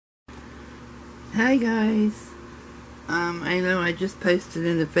Hi guys. I know I just posted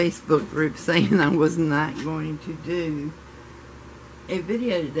in the Facebook group saying I was not going to do a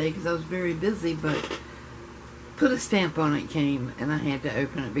video today because I was very busy, but Put a Stamp On It came and I had to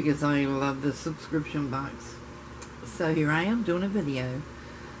open it because I love the subscription box. So here I am doing a video.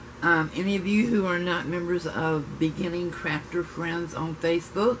 Any of you who are not members of Beginning Crafter Friends on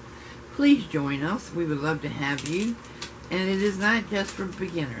Facebook, please join us. We would love to have you. And it is not just for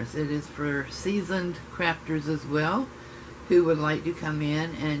beginners. It is for seasoned crafters as well who would like to come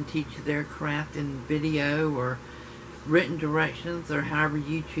in and teach their craft in video or written directions or however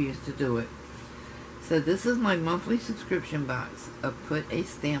you choose to do it. So this is my monthly subscription box of Put a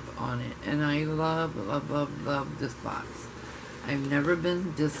Stamp On It. And I love, love, love, love this box. I've never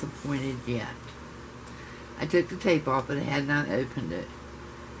been disappointed yet. I took the tape off but I had not opened it.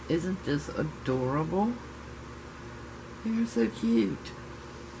 Isn't this adorable? They're so cute.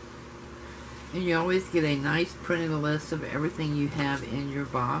 And you always get a nice printed list of everything you have in your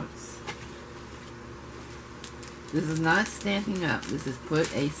box. This is not Stampin' Up. This is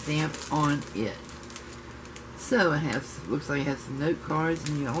Put a Stamp On It. So it has, looks like it has some note cards,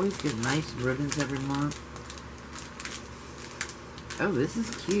 and you always get nice ribbons every month. Oh, this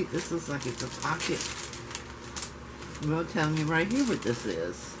is cute. This looks like it's a pocket. Well, tell me right here what this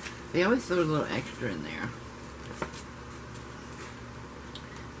is. They always throw a little extra in there.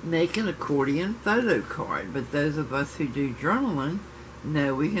 Make an accordion photo card, but those of us who do journaling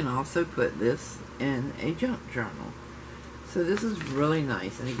know we can also put this in a junk journal. So this is really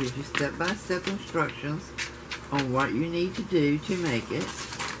nice, and it gives you step-by-step instructions on what you need to do to make it.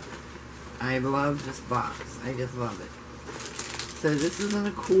 I love this box. I just love it. So this is an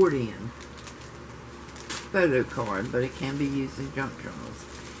accordion photo card, but it can be used in junk journals.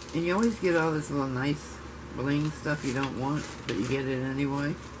 And you always get all this little nice bling stuff you don't want, but you get it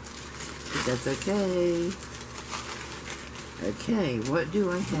anyway. But that's okay. Okay, what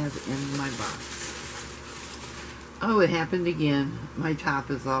do I have in my box? Oh, it happened again. My top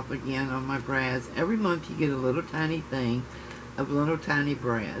is off again on my brads. Every month you get a little tiny thing of little tiny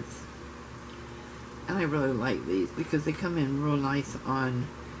brads. And I really like these because they come in real nice on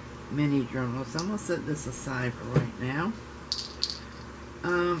mini journals. So I'm going to set this aside for right now.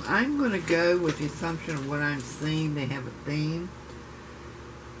 I'm going to go with the assumption of what I'm seeing. They have a theme.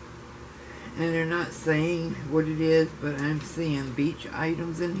 And they're not saying what it is, but I'm seeing beach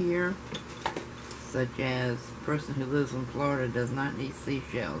items in here. Such as, a person who lives in Florida does not need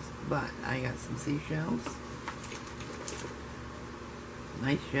seashells. But I got some seashells.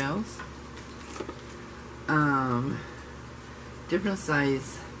 Nice shells. Different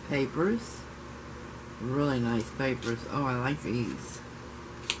size papers. Really nice papers. Oh, I like these.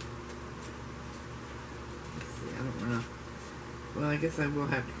 I don't want to, well, I guess I will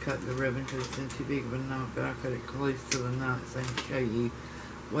have to cut the ribbon because it's in too big of a knot, but I'll cut it close to the knot so I can show you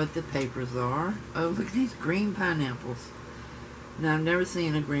what the papers are. Oh, look at these green pineapples. Now, I've never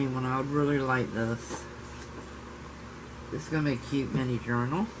seen a green one. I would really like this. This is going to be a cute mini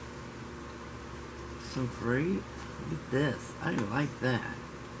journal. Some fruit. Look at this. I like that.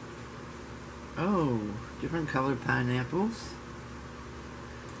 Oh, different colored pineapples.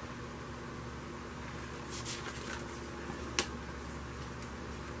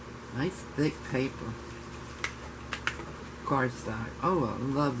 Nice thick paper. Cardstock. Oh, I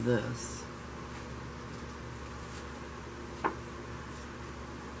love this.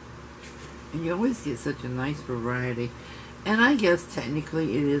 And you always get such a nice variety. And I guess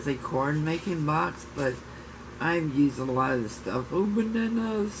technically it is a card making box, but I've used a lot of the stuff. Oh,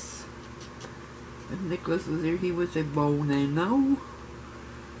 bananas. If Nicholas was here, he would say banana.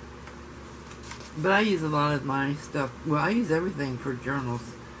 But I use a lot of my stuff. Well, I use everything for journals.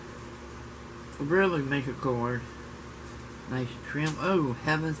 Really make a card. Nice trim. Oh,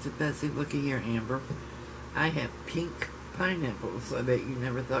 heavens to Betsy. Looky here, Amber. I have pink pineapples. I bet you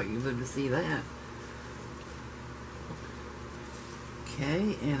never thought you'd live to see that.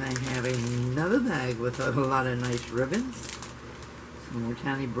 Okay, and I have another bag with a lot of nice ribbons. Some more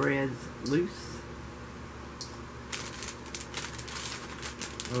tiny brads loose.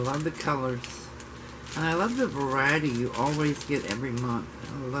 I love the colors. And I love the variety you always get every month.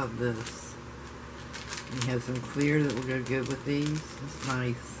 I love this. You have some clear that will go good with these. It's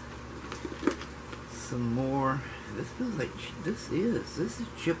nice. Some more. This feels like, this is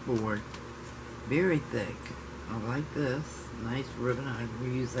chipboard. Very thick. I like this. Nice ribbon. I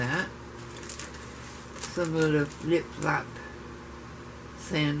will use that. Some little flip-flop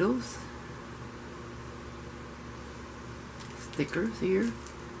sandals. Stickers here.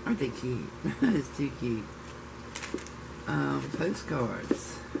 Aren't they cute? It's too cute.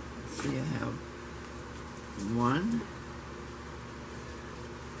 Postcards. Let's see, I have 1,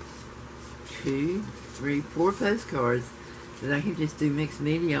 2, 3, 4 postcards that I can just do mixed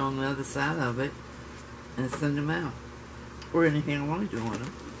media on the other side of it and send them out. Or anything I want to do on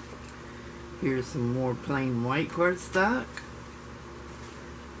them. Here's some more plain white cardstock.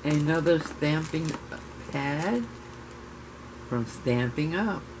 Another stamping pad from Stampin'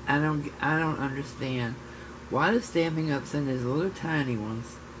 Up. I don't understand. Why does Stampin' Up send these little tiny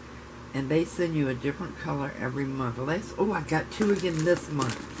ones and they send you a different color every month? Oh, I got 2 again this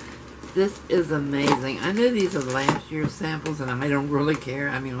month. This is amazing. I know these are last year's samples and I don't really care.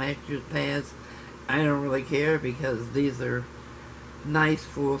 I mean, last year's pads, I don't really care because these are nice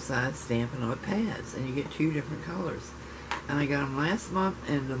full-size Stampin' Up pads and you get 2 different colors. And I got them last month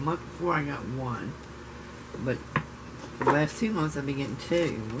and the month before I got 1. But the last 2 months I've been getting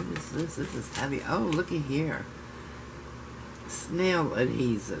 2. What is this? This is heavy. Oh, looky here. Snail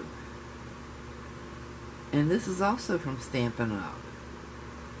adhesive. And this is also from Stampin' Up.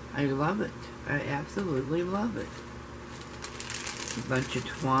 I love it. I absolutely love it. A bunch of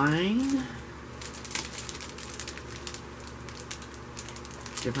twine.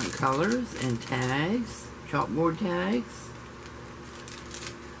 Different colors and tags. Chalkboard tags.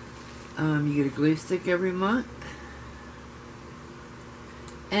 You get a glue stick every month.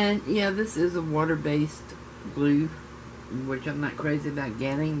 And yeah, this is a water-based glue, which I'm not crazy about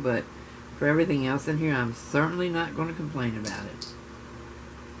getting, but for everything else in here, I'm certainly not going to complain about it.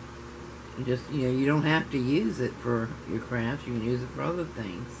 Just, you know, you don't have to use it for your crafts. You can use it for other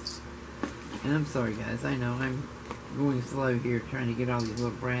things. And I'm sorry, guys. I know I'm going slow here trying to get all these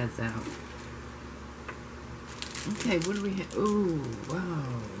little brads out. Okay, what do we have? Ooh, wow.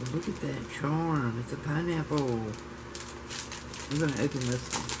 Look at that charm. It's a pineapple. I'm going to open this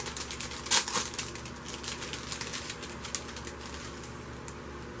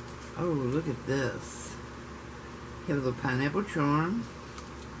one. Oh, look at this. You have a little pineapple charm.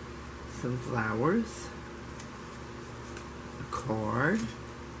 Some flowers, a card,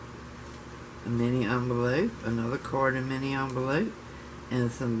 a mini envelope, another card and mini envelope,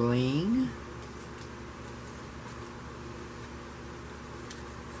 and some bling,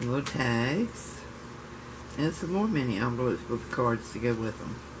 some little tags, and some more mini envelopes with cards to go with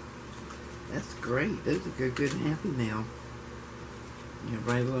them. That's great. Those are good Happy Mail. You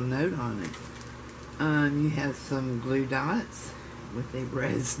write a little note on it. You have some glue dots with a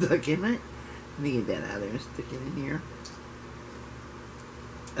brad stuck in it. Let me get that out of there and stick it in here.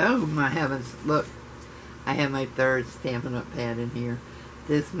 Oh my heavens, look. I have my 3rd Stampin' Up pad in here.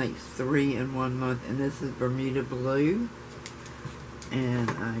 This makes 3 in 1 month, and this is Bermuda Blue. And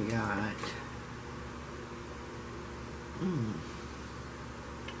I got... I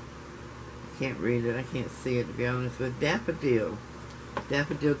can't read it, I can't see it to be honest with. Daffodil.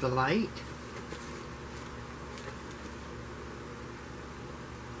 Daffodil Delight.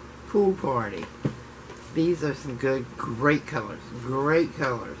 Pool Party. These are some great colors. Great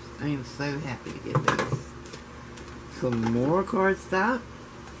colors. I am so happy to get these. Some more cardstock.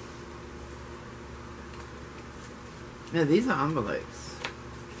 Now these are envelopes.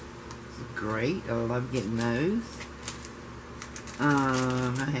 This is great. I love getting those.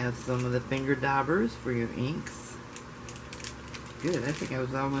 I have some of the finger daubers for your inks. Good. I think I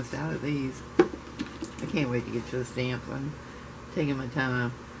was almost out of these. I can't wait to get to the stamps. I'm taking my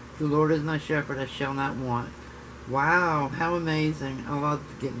time. The Lord is my shepherd, I shall not want. Wow, how amazing. I love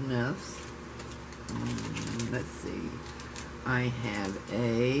getting this. Let's see. I have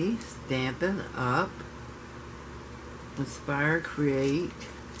a Stampin' Up, Inspire, Create,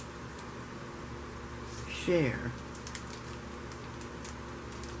 Share.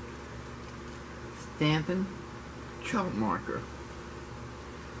 Stampin' chalk marker.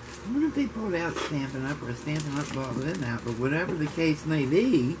 I wonder if they pulled out Stampin' Up or Stampin' Up bought them out, but whatever the case may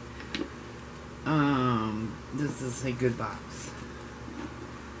be, this is a good box.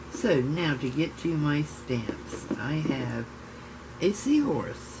 So now to get to my stamps, I have a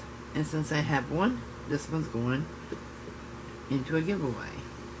seahorse, and since I have one, this one's going into a giveaway.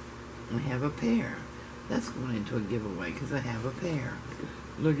 I have a pair. That's going into a giveaway because I have a pair.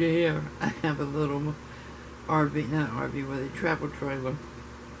 Look at here. I have a little RV, not RV, with a travel trailer.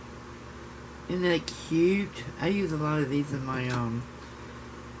 Isn't that cute? I use a lot of these in my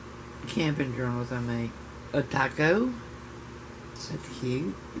camping journals I make. A taco. That's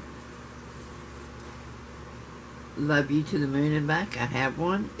cute. Love You to the Moon and Back. I have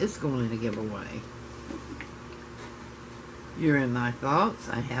one. It's going in a giveaway. You're in My Thoughts.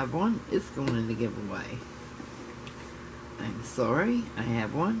 I have one. It's going in the giveaway. I'm Sorry. I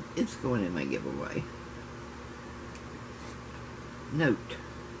have one. It's going in my giveaway. Note.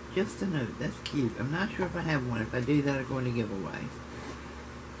 Just a note. That's cute. I'm not sure if I have one. If I do that, I'm going to give away.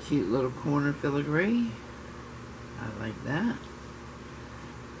 Cute little corner filigree. I like that.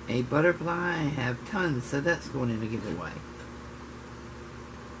 A butterfly. I have tons, so that's going in a giveaway.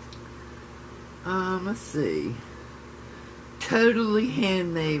 Let's see. Totally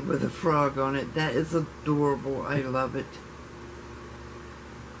handmade with a frog on it. That is adorable. I love it.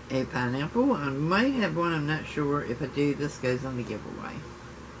 A pineapple. I might have one. I'm not sure. If I do, this goes on the giveaway.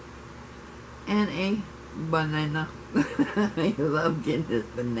 And a banana. I love getting this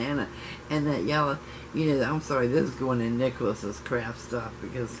banana. And that yellow. You know, I'm sorry. This is going in Nicholas's craft stuff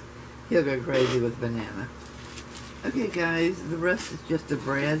because he'll go crazy with banana. Okay, guys. The rest is just the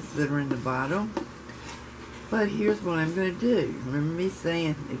brads that are in the bottom. But here's what I'm going to do. Remember me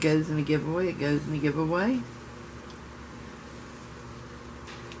saying it goes in a giveaway, it goes in a giveaway?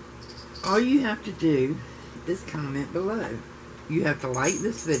 All you have to do is comment below. You have to like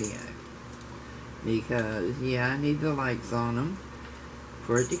this video. Because, yeah, I need the likes on them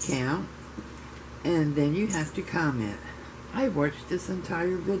for it to count. And then you have to comment. I watched this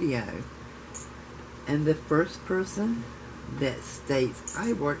entire video. And the first person that states,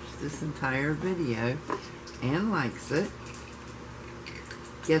 I watched this entire video and likes it,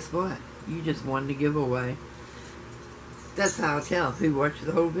 guess what? You just won the giveaway. That's how I'll tell who watched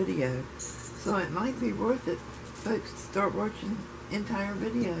the whole video. So it might be worth it, folks, to start watching entire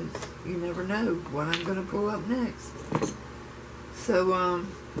videos. You never know what I'm going to pull up next. So,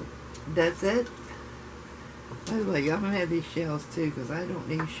 that's it. By the way, y'all can have these shells too, because I don't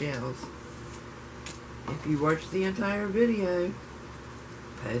need shells. If you watch the entire video,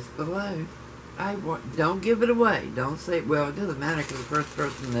 post below. Don't give it away. Don't say, well, it doesn't matter because the first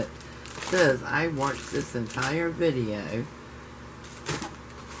person that says, I watched this entire video,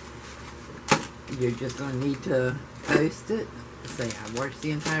 you're just going to need to post it. Say, I watched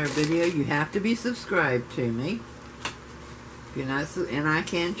the entire video. You have to be subscribed to me. If you're not, and I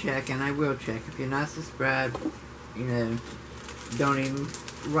can check, and I will check. If you're not subscribed, you know, don't even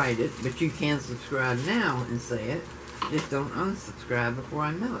write it. But you can subscribe now and say it. Just don't unsubscribe before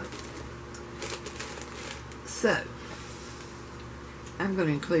I know it. So, I'm going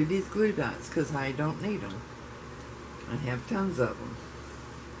to include these glue dots because I don't need them. I have tons of them.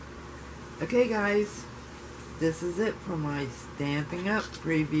 Okay, guys. This is it for my Stampin' Up!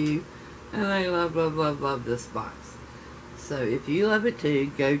 Preview. And I love, love, love, love this box. So, if you love it too,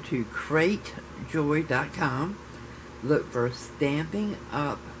 go to cratejoy.com. Look for Stampin'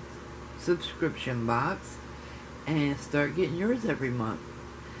 Up! Subscription box. And start getting yours every month.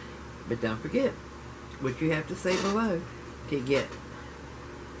 But don't forget what you have to say below to get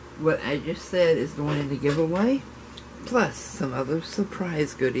what I just said is going in the giveaway, plus some other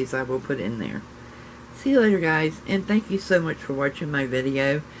surprise goodies I will put in there. See you later, guys, and thank you so much for watching my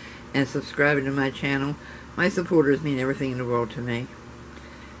video and subscribing to my channel. My supporters mean everything in the world to me.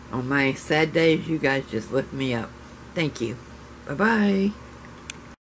 On my sad days, you guys just lift me up. Thank you. Bye-bye.